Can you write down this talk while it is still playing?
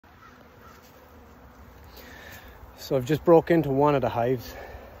So I've just broke into one of the hives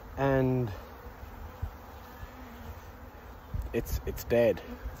and it's dead,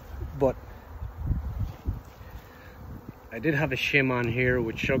 but I did have a shim on here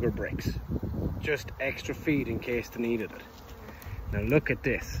with sugar bricks, just extra feed in case they needed it. Now look at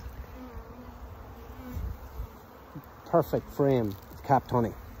this. Perfect frame of capped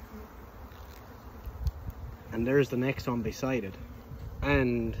honey. And there's the next one beside it.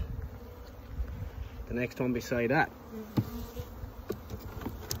 And the next one beside that.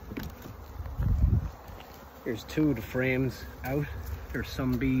 Here's two of the frames out. There's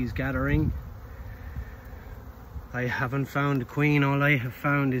some bees gathering. I haven't found a queen, all I have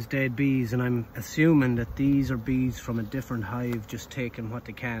found is dead bees, and I'm assuming that these are bees from a different hive just taking what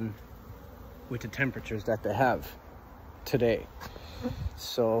they can with the temperatures that they have today.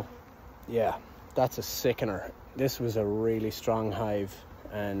 So yeah, that's a sickener. This was a really strong hive,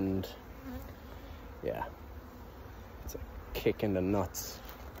 and yeah, it's a kick in the nuts.